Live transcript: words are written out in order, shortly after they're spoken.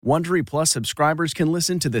Wondery Plus subscribers can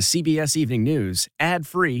listen to the CBS Evening News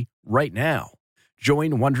ad-free right now.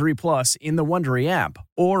 Join Wondery Plus in the Wondery app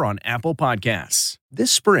or on Apple Podcasts.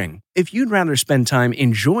 This spring, if you'd rather spend time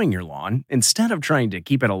enjoying your lawn instead of trying to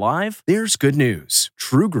keep it alive, there's good news.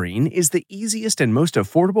 True Green is the easiest and most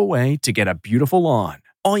affordable way to get a beautiful lawn.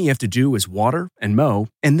 All you have to do is water and mow,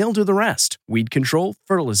 and they'll do the rest. Weed control,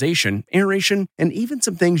 fertilization, aeration, and even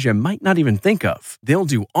some things you might not even think of. They'll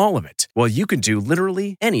do all of it, while you can do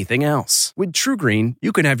literally anything else. With True Green,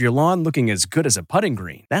 you can have your lawn looking as good as a putting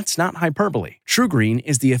green. That's not hyperbole. True Green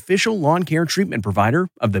is the official lawn care treatment provider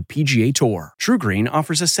of the PGA Tour. True Green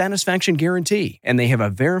offers a satisfaction guarantee, and they have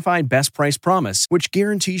a verified best price promise, which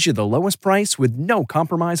guarantees you the lowest price with no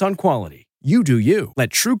compromise on quality. You do you. Let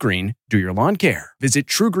True Green do your lawn care. Visit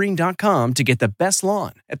truegreen.com to get the best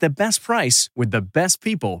lawn at the best price with the best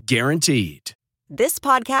people guaranteed. This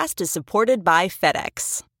podcast is supported by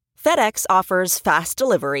FedEx. FedEx offers fast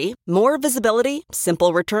delivery, more visibility,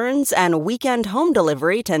 simple returns, and weekend home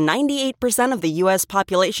delivery to 98% of the U.S.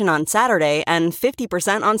 population on Saturday and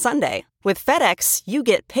 50% on Sunday. With FedEx, you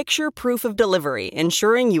get picture proof of delivery,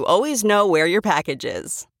 ensuring you always know where your package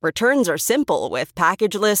is. Returns are simple with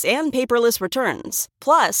packageless and paperless returns.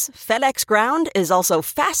 Plus, FedEx Ground is also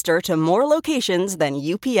faster to more locations than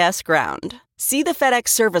UPS Ground. See the FedEx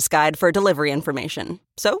service guide for delivery information.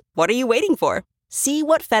 So, what are you waiting for? See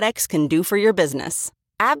what FedEx can do for your business.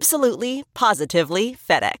 Absolutely, positively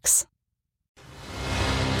FedEx.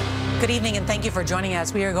 Good evening, and thank you for joining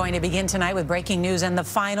us. We are going to begin tonight with breaking news and the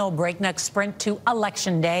final breakneck sprint to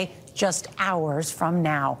Election Day, just hours from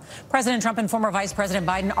now. President Trump and former Vice President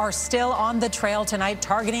Biden are still on the trail tonight,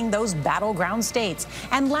 targeting those battleground states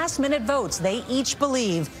and last-minute votes they each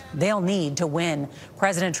believe they'll need to win.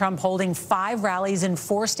 President Trump holding 5 rallies in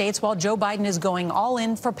 4 states, while Joe Biden is going all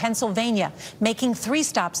in for Pennsylvania, making 3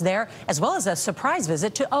 stops there, as well as a surprise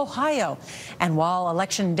visit to Ohio. And while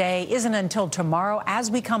Election Day isn't until tomorrow, as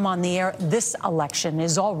we come on the air, this election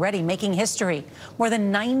is already making history. More than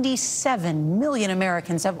 97 million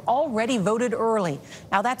Americans have already voted early.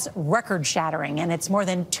 Now, that's record-shattering, and it's more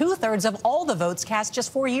than 2/3 of all the votes cast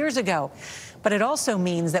just 4 years ago. But it also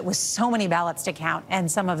means that with so many ballots to count and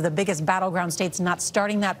some of the biggest battleground states not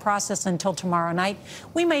starting that process until tomorrow night,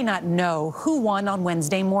 we may not know who won on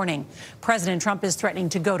Wednesday morning. President Trump is threatening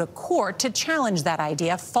to go to court to challenge that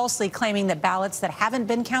idea, falsely claiming that ballots that haven't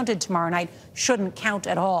been counted tomorrow night shouldn't count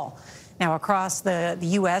at all. Now, across the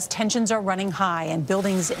U.S., tensions are running high, and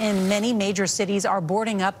buildings in many major cities are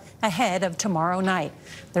boarding up ahead of tomorrow night.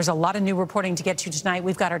 There's a lot of new reporting to get to tonight.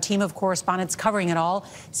 We've got our team of correspondents covering it all.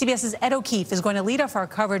 CBS's Ed O'Keefe is going to lead off our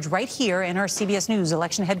coverage right here in our CBS News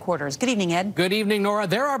election headquarters. Good evening, Ed. Good evening, Norah.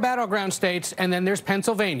 There are battleground states, and then there's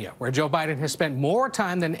Pennsylvania, where Joe Biden has spent more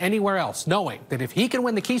time than anywhere else, knowing that if he can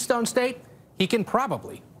win the Keystone State, he can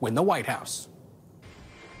probably win the White House.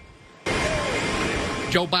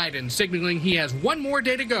 Joe Biden signaling he has one more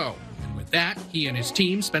day to go. And with that, he and his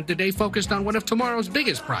team spent the day focused on one of tomorrow's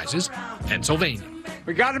biggest prizes, Pennsylvania.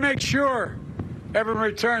 We got to make sure everyone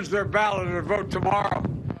returns their ballot to vote tomorrow.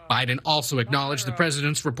 Biden also acknowledged the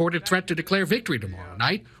president's reported threat to declare victory tomorrow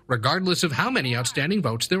night, regardless of how many outstanding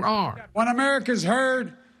votes there are. When America's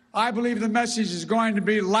heard, I believe the message is going to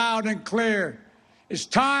be loud and clear. It's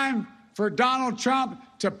time for Donald Trump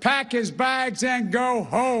to pack his bags and go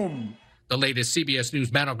home. The latest CBS News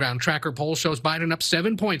Battleground Tracker poll shows Biden up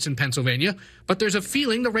 7 points in Pennsylvania, but there's a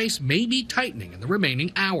feeling the race may be tightening in the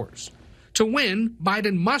remaining hours. To win,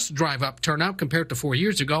 Biden must drive up turnout compared to 4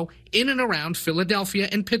 years ago in and around Philadelphia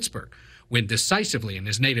and Pittsburgh, win decisively in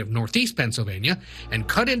his native Northeast Pennsylvania, and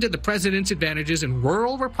cut into the president's advantages in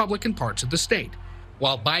rural Republican parts of the state.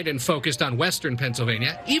 While Biden focused on Western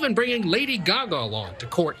Pennsylvania, even bringing Lady Gaga along to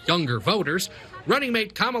court younger voters, running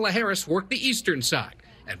mate Kamala Harris worked the eastern side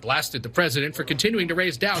and blasted the president for continuing to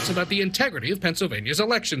raise doubts about the integrity of Pennsylvania's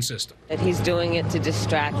election system. That he's doing it to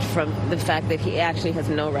distract from the fact that he actually has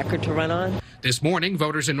no record to run on. This morning,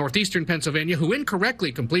 voters in northeastern Pennsylvania who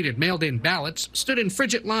incorrectly completed mailed-in ballots stood in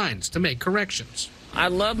frigid lines to make corrections. I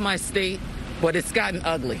love my state, but it's gotten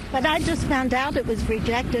ugly. But I just found out it was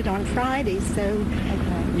rejected on Friday, so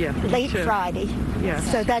late Friday. Yes.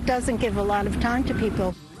 So that doesn't give a lot of time to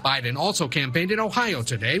people. Biden also campaigned in Ohio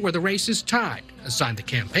today, where the race is tied, a sign the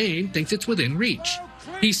campaign thinks it's within reach.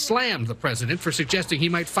 He slammed the president for suggesting he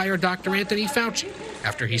might fire Dr. Anthony Fauci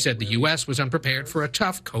after he said the U.S. was unprepared for a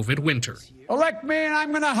tough COVID winter. Elect me and I'm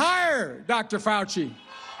going to hire Dr. Fauci.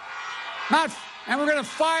 And we're going to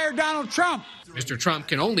fire Donald Trump. Mr. Trump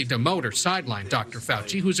can only demote or sideline Dr.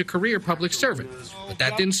 Fauci, who's a career public servant, but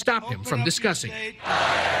that didn't stop him from discussing it.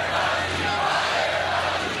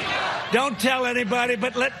 Don't tell anybody,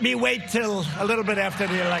 but let me wait till a little bit after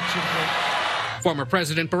the election. Former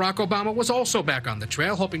President Barack Obama was also back on the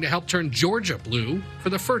trail, hoping to help turn Georgia blue for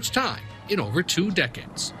the first time in over 2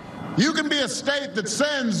 decades. You can be a state that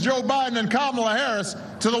sends Joe Biden and Kamala Harris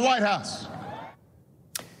to the White House.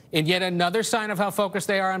 In yet another sign of how focused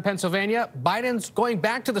they are on Pennsylvania, Biden's going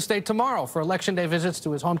back to the state tomorrow for Election Day visits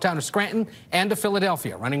to his hometown of Scranton and to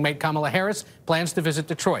Philadelphia. Running mate Kamala Harris plans to visit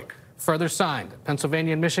Detroit. Further sign that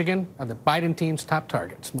Pennsylvania and Michigan are the Biden team's top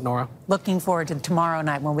targets. Nora? Looking forward to tomorrow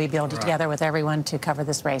night when we be able to together with everyone to cover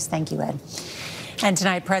this race. Thank you, Ed. And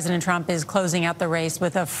tonight, President Trump is closing out the race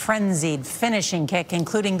with a frenzied finishing kick,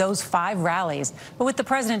 including those 5 rallies. But with the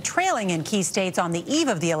president trailing in key states on the eve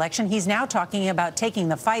of the election, he's now talking about taking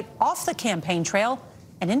the fight off the campaign trail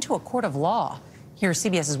and into a court of law. Here's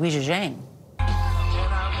CBS's Weijia Zhang.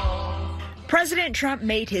 President Trump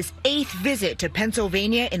made his 8th visit to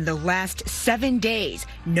Pennsylvania in the last 7 days,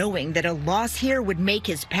 knowing that a loss here would make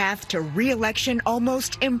his path to re-election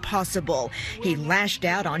almost impossible. He lashed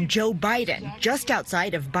out on Joe Biden just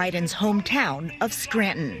outside of Biden's hometown of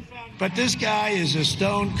Scranton. But this guy is a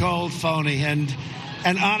stone-cold phony,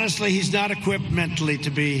 and honestly, he's not equipped mentally to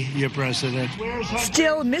be your president.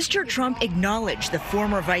 Still, Mr. Trump acknowledged the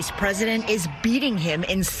former vice president is beating him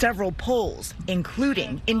in several polls,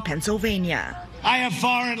 including in Pennsylvania. I have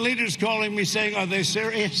foreign leaders calling me saying, are they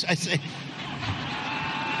serious? I say,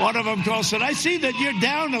 one of them said, I see that you're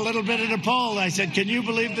down a little bit in a poll. I said, can you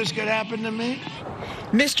believe this could happen to me?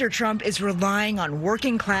 Mr. Trump is relying on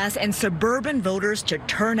working class and suburban voters to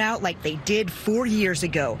turn out like they did 4 years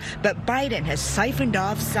ago, but Biden has siphoned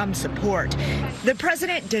off some support. The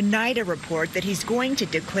president denied a report that he's going to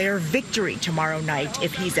declare victory tomorrow night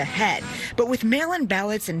if he's ahead. But with mail-in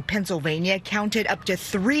ballots in Pennsylvania counted up to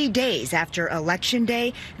 3 days after Election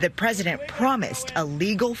Day, the president promised a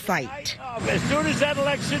legal fight. As soon as that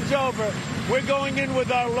election's over, we're going in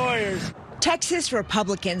with our lawyers. Texas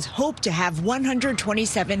Republicans hope to have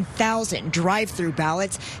 127,000 drive-through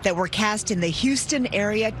ballots that were cast in the Houston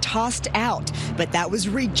area tossed out, but that was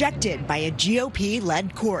rejected by a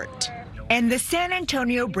GOP-led court. And the San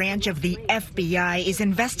Antonio branch of the FBI is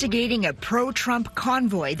investigating a pro-Trump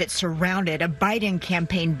convoy that surrounded a Biden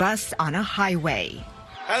campaign bus on a highway.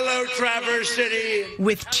 Hello, Traverse City.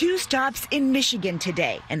 With 2 stops in Michigan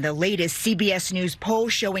today and the latest CBS News poll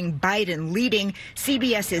showing Biden leading,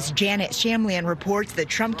 CBS's Janet Shamlian reports the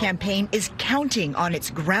Trump campaign is counting on its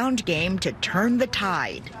ground game to turn the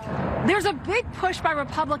tide. There's a big push by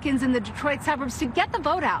Republicans in the Detroit suburbs to get the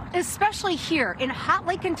vote out, especially here in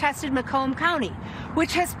hotly contested Macomb County,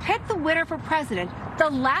 which has picked the winner for president the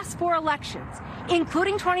last 4 elections,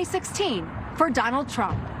 including 2016, for Donald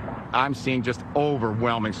Trump. I'm seeing just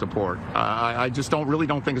overwhelming support. I just really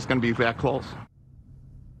don't think it's going to be that close.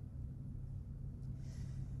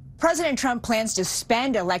 President Trump plans to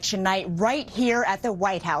spend election night right here at the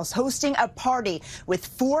White House, hosting a party with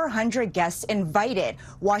 400 guests invited.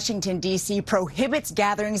 Washington, D.C. prohibits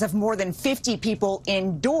gatherings of more than 50 people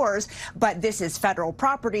indoors, but this is federal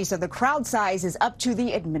property, so the crowd size is up to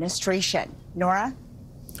the administration. Norah?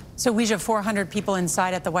 So, Weijia, 400 people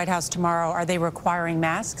inside at the White House tomorrow. Are they requiring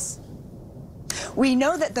masks? We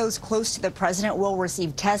know that those close to the president will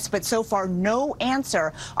receive tests, but so far no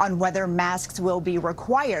answer on whether masks will be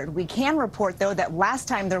required. We can report, though, that last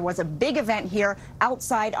time there was a big event here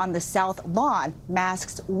outside on the South Lawn,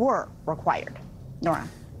 masks were required. Norah.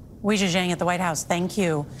 Weijia Zhang at the White House, thank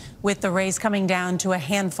you. With the race coming down to a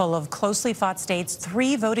handful of closely fought states,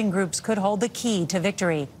 3 voting groups could hold the key to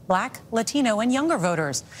victory: Black, Latino, and younger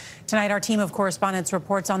voters. Tonight, our team of correspondents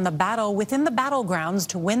reports on the battle within the battlegrounds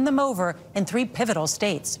to win them over in 3 pivotal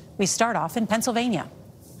states. We start off in Pennsylvania.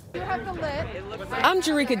 I'm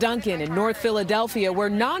Jerika Duncan in North Philadelphia, where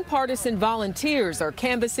nonpartisan volunteers are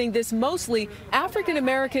canvassing this mostly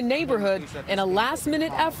African-American neighborhood in a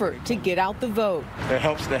last-minute effort to get out the vote. It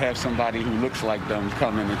helps to have somebody who looks like them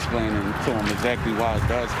come and explaining to them exactly why it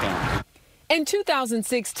does count. In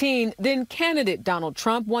 2016, then candidate Donald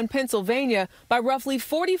Trump won Pennsylvania by roughly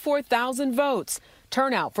 44,000 votes.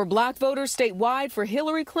 Turnout for black voters statewide for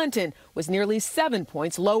Hillary Clinton was nearly 7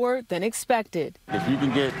 points lower than expected. If you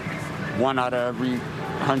can get 1 out of every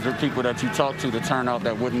 100 people that you talk to turn out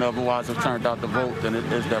that wouldn't otherwise have turned out to vote, then it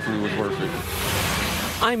definitely was worth it.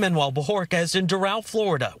 I'm Manuel Bajorquez in Doral,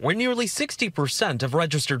 Florida, where nearly 60% of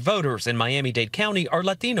registered voters in Miami-Dade County are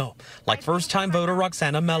Latino, like first-time voter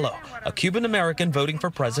Roxana Mello, a Cuban-American voting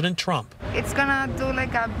for President Trump. It's gonna do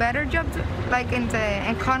like a better job, like in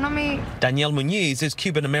the economy. Danielle Muñiz is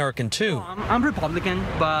Cuban-American too. I'm Republican,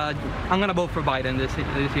 but I'm gonna vote for Biden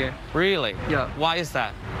this year. Really? Yeah. Why is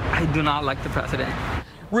that? I do not like the president.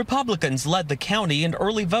 Republicans led the county in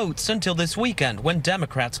early votes until this weekend when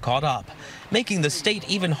Democrats caught up, making the state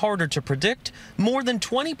even harder to predict. More than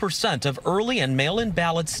 20% of early and mail-in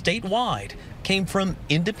ballots statewide came from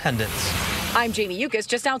independents. I'm Jamie Yukas,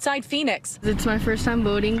 just outside Phoenix. It's my first time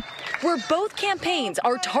voting. Where both campaigns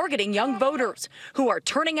are targeting young voters who are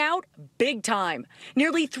turning out big time.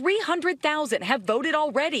 Nearly 300,000 have voted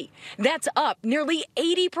already. That's up nearly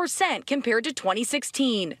 80% compared to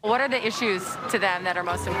 2016. What are the issues to them that are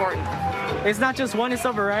most important? It's not just one, it's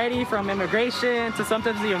a variety from immigration to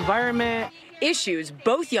sometimes the environment. Issues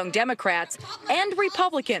both young Democrats and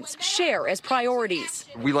Republicans share as priorities.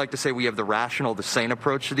 We like to say we have the rational, the sane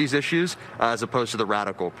approach to these issues as opposed to the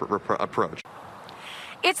radical approach.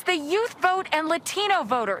 It's the youth vote and Latino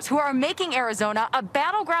voters who are making Arizona a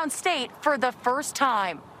battleground state for the first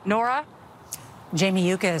time. Norah? Jamie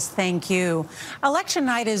Yukas, thank you. Election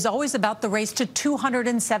night is always about the race to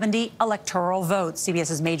 270 electoral votes.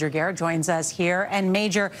 CBS's Major Garrett joins us here. And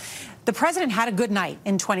Major, the president had a good night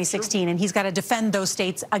in 2016, and he's got to defend those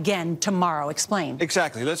states again tomorrow. Explain.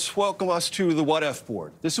 Exactly. Let's welcome us to the What If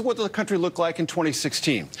board. This is what the country looked like in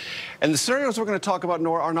 2016. And the scenarios we're going to talk about,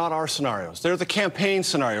 Norah, are not our scenarios. They're the campaign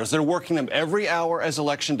scenarios. They're working them every hour as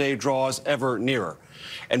Election Day draws ever nearer.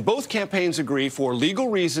 And both campaigns agree, for legal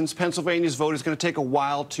reasons, Pennsylvania's vote is going to take a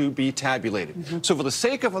while to be tabulated. So for the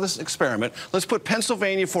sake of this experiment, let's put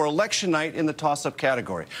Pennsylvania for election night in the toss-up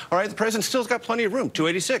category. All right, the president still's got plenty of room,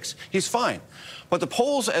 286. He's fine. But the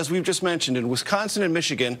polls, as we've just mentioned, in Wisconsin and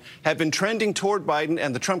Michigan have been trending toward Biden,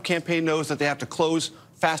 and the Trump campaign knows that they have to close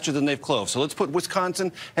faster than they've closed. So let's put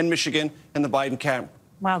Wisconsin and Michigan in the Biden camp.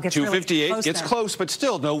 Wow, gets 258 really close gets there. Close, but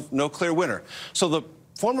still no clear winner. So the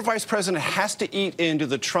former vice president has to eat into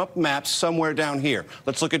the Trump maps somewhere down here.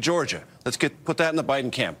 Let's look at Georgia. Let's put that in the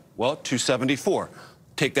Biden camp. Well, 274.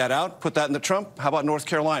 Take that out, put that in the Trump. How about North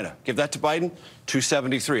Carolina? Give that to Biden,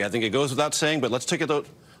 273. I think it goes without saying, but let's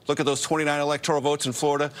look at those 29 electoral votes in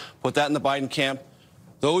Florida, put that in the Biden camp.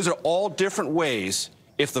 Those are all different ways.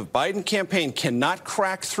 If the Biden campaign cannot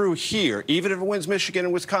crack through here, even if it wins Michigan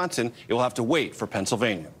and Wisconsin, it will have to wait for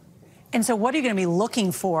Pennsylvania. And so what are you going to be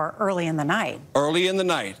looking for early in the night? Early in the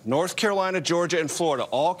night, North Carolina, Georgia, and Florida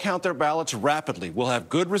all count their ballots rapidly. We'll have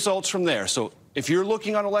good results from there. So if you're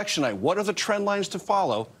looking on election night, what are the trend lines to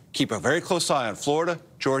follow? Keep a very close eye on Florida,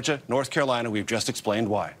 Georgia, North Carolina. We've just explained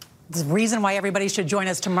why. The reason why everybody should join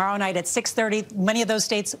us tomorrow night at 6:30. Many of those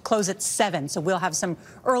states close at 7, so we'll have some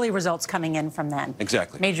early results coming in from then.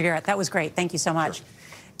 Exactly. Major Garrett, that was great. Thank you so much. Sure.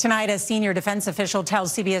 Tonight, a senior defense official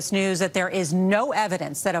tells CBS News that there is no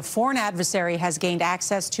evidence that a foreign adversary has gained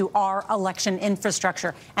access to our election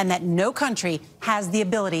infrastructure and that no country has the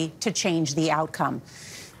ability to change the outcome.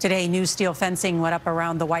 Today, new steel fencing went up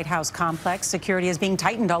around the White House complex. Security is being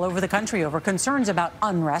tightened all over the country over concerns about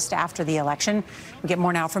unrest after the election. We get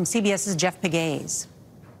more now from CBS's Jeff Pegues.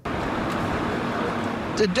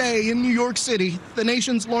 Today in New York City, the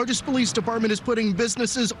nation's largest police department is putting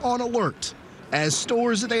businesses on alert as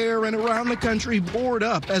stores there and around the country board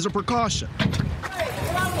up as a precaution.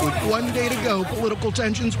 With one day to go, political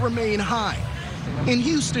tensions remain high. In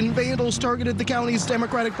Houston, vandals targeted the county's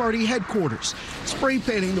Democratic Party headquarters, spray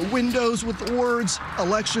painting the windows with the words,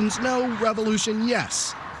 "Elections no, revolution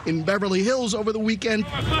yes." In Beverly Hills over the weekend,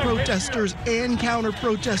 protesters and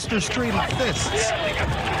counter-protesters traded fists.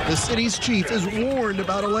 The city's chief has warned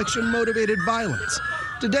about election-motivated violence.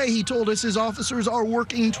 Today, he told us his officers are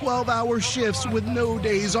working 12-hour shifts with no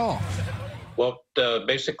days off. What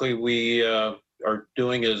basically we are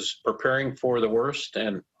doing is preparing for the worst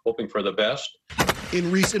and hoping for the best.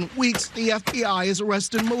 In recent weeks, the FBI has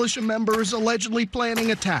arrested militia members allegedly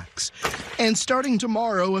planning attacks. And starting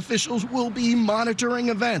tomorrow, officials will be monitoring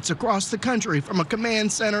events across the country from a command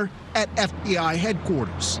center at FBI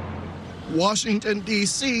headquarters. Washington,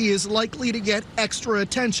 D.C. is likely to get extra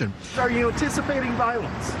attention. Are you anticipating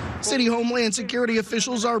violence? City Homeland Security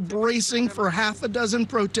officials are bracing for half a dozen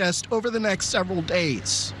protests over the next several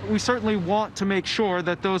days. We certainly want to make sure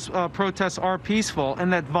that those protests are peaceful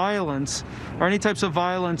and that violence or any types of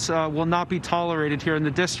violence will not be tolerated here in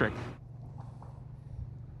the district.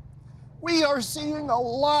 We are seeing a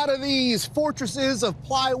lot of these fortresses of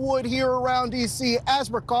plywood here around D.C. as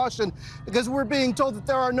precaution because we're being told that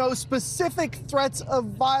there are no specific threats of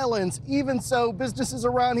violence. Even so, businesses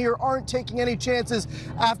around here aren't taking any chances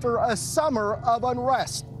after a summer of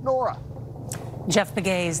unrest. Norah. Jeff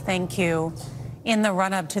Pegues, thank you. In the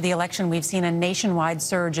run-up to the election, we've seen a nationwide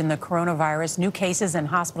surge in the coronavirus. New cases and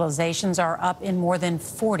hospitalizations are up in more than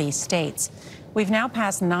 40 states. We've now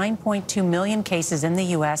passed 9.2 million cases in the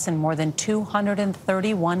U.S. and more than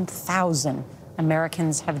 231,000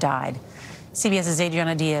 Americans have died. CBS's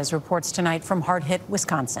Adriana Diaz reports tonight from hard-hit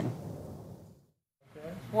Wisconsin.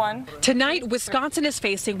 Tonight, Wisconsin is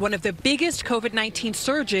facing one of the biggest COVID-19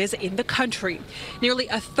 surges in the country. Nearly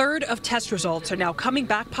a third of test results are now coming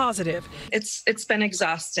back positive. It's been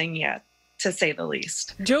exhausting yet, to say the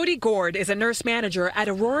least. Jody Gord is a nurse manager at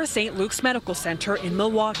Aurora St. Luke's Medical Center in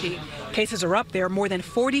Milwaukee. Cases are up there more than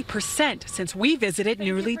 40% since we visited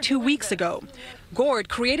nearly 2 weeks ago. Gord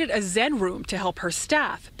created a Zen room to help her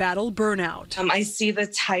staff battle burnout. I see the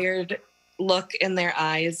tired look in their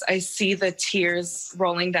eyes. I see the tears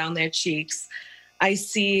rolling down their cheeks. I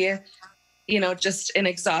see, just an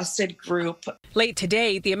exhausted group. Late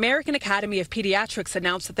today, the American Academy of Pediatrics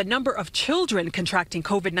announced that the number of children contracting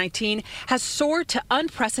COVID-19 has soared to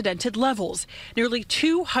unprecedented levels, nearly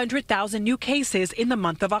 200,000 new cases in the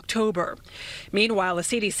month of October. Meanwhile, a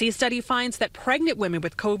CDC study finds that pregnant women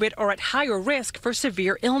with COVID are at higher risk for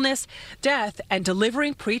severe illness, death, and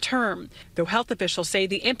delivering preterm, though health officials say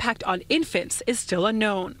the impact on infants is still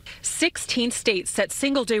unknown. 16 states set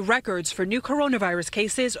single-day records for new coronavirus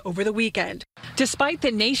cases over the weekend. Despite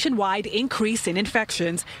the nationwide increase in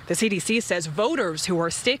infections, the CDC says voters who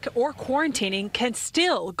are sick or quarantining can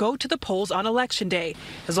still go to the polls on Election Day,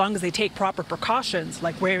 as long as they take proper precautions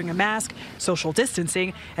like wearing a mask, social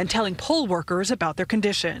distancing, and telling poll workers about their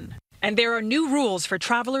condition. And there are new rules for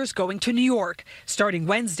travelers going to New York. Starting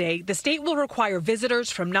Wednesday, the state will require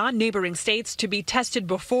visitors from non-neighboring states to be tested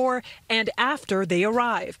before and after they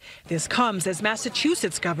arrive. This comes as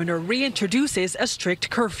Massachusetts governor reintroduces a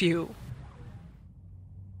strict curfew.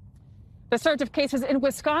 The surge of cases in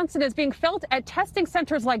Wisconsin is being felt at testing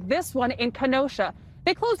centers like this one in Kenosha.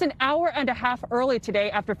 They closed an hour and a half early today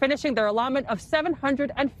after finishing their allotment of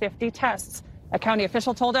 750 tests. A county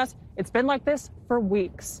official told us it's been like this for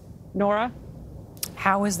weeks. Norah?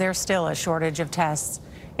 How is there still a shortage of tests?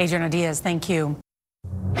 Adriana Diaz, thank you.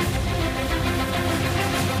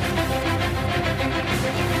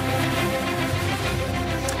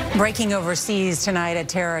 Breaking overseas tonight, a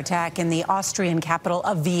terror attack in the Austrian capital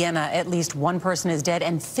of Vienna. At least one person is dead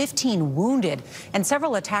and 15 wounded, and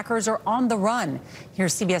several attackers are on the run.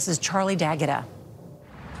 Here's CBS's Charlie D'Agata.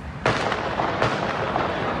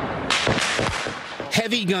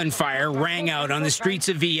 Heavy gunfire rang out on the streets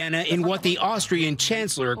of Vienna in what the Austrian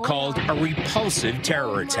chancellor called a repulsive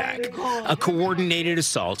terror attack, a coordinated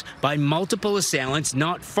assault by multiple assailants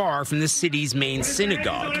not far from the city's main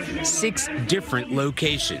synagogue, 6 different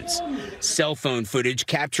locations. Cell phone footage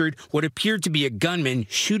captured what appeared to be a gunman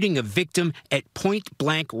shooting a victim at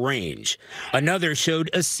point-blank range. Another showed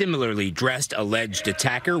a similarly dressed alleged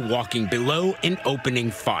attacker walking below and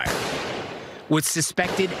opening fire. With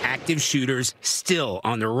suspected active shooters still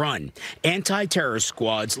on the run, anti-terror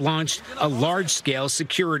squads launched a large-scale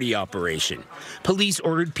security operation. Police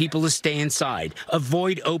ordered people to stay inside,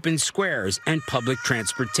 avoid open squares and public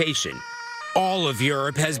transportation. All of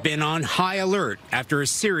Europe has been on high alert after a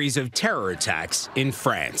series of terror attacks in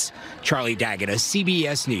France. Charlie D'Agata,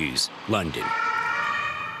 CBS News, London.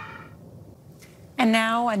 And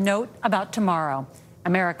now a note about tomorrow.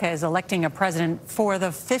 America is electing a president for the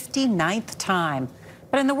 59th time.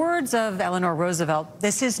 But in the words of Eleanor Roosevelt,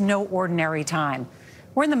 this is no ordinary time.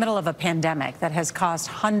 We're in the middle of a pandemic that has cost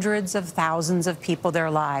hundreds of thousands of people their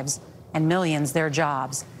lives and millions their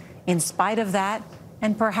jobs. In spite of that,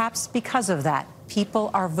 and perhaps because of that, people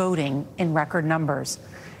are voting in record numbers.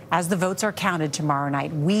 As the votes are counted tomorrow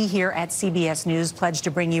night, we here at CBS News pledge to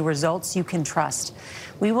bring you results you can trust.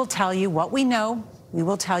 We will tell you what we know. We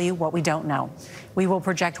will tell you what we don't know. We will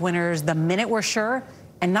project winners the minute we're sure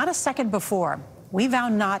and not a second before. We vow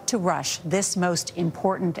not to rush this most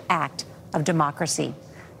important act of democracy.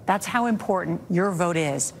 That's how important your vote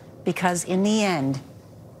is, because in the end,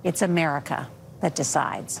 it's America that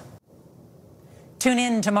decides. Tune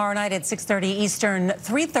in tomorrow night at 6:30 Eastern,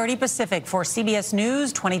 3:30 Pacific for CBS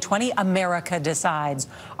News 2020 America Decides.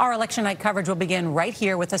 Our election night coverage will begin right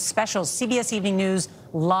here with a special CBS Evening News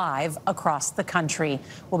live across the country.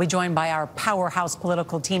 We'll be joined by our powerhouse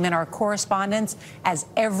political team and our correspondents as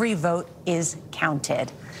every vote is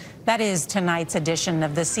counted. That is tonight's edition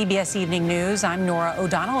of the CBS Evening News. I'm Norah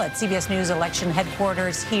O'Donnell at CBS News election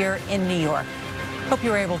headquarters here in New York. Hope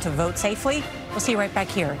you were able to vote safely. We'll see you right back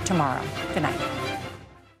here tomorrow. Good night.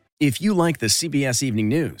 If you like the CBS Evening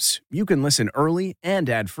News, you can listen early and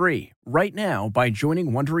ad-free right now by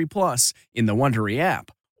joining Wondery Plus in the Wondery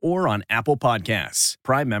app or on Apple Podcasts.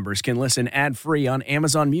 Prime members can listen ad-free on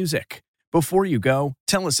Amazon Music. Before you go,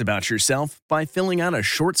 tell us about yourself by filling out a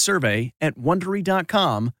short survey at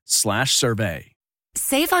Wondery.com/survey.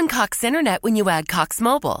 Save on Cox Internet when you add Cox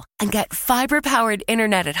Mobile and get fiber-powered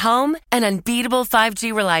internet at home and unbeatable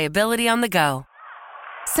 5G reliability on the go.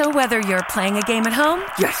 So whether you're playing a game at home,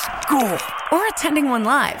 yes, goal, or attending one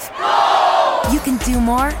live, you can do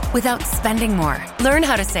more without spending more. Learn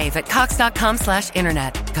how to save at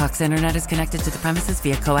Cox.com/internet. Cox Internet is connected to the premises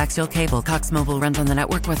via coaxial cable. Cox Mobile runs on the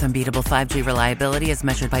network with unbeatable 5G reliability as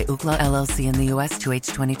measured by Ookla LLC in the U.S. to H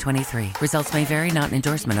 2023. Results may vary, not an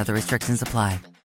endorsement. Other restrictions apply.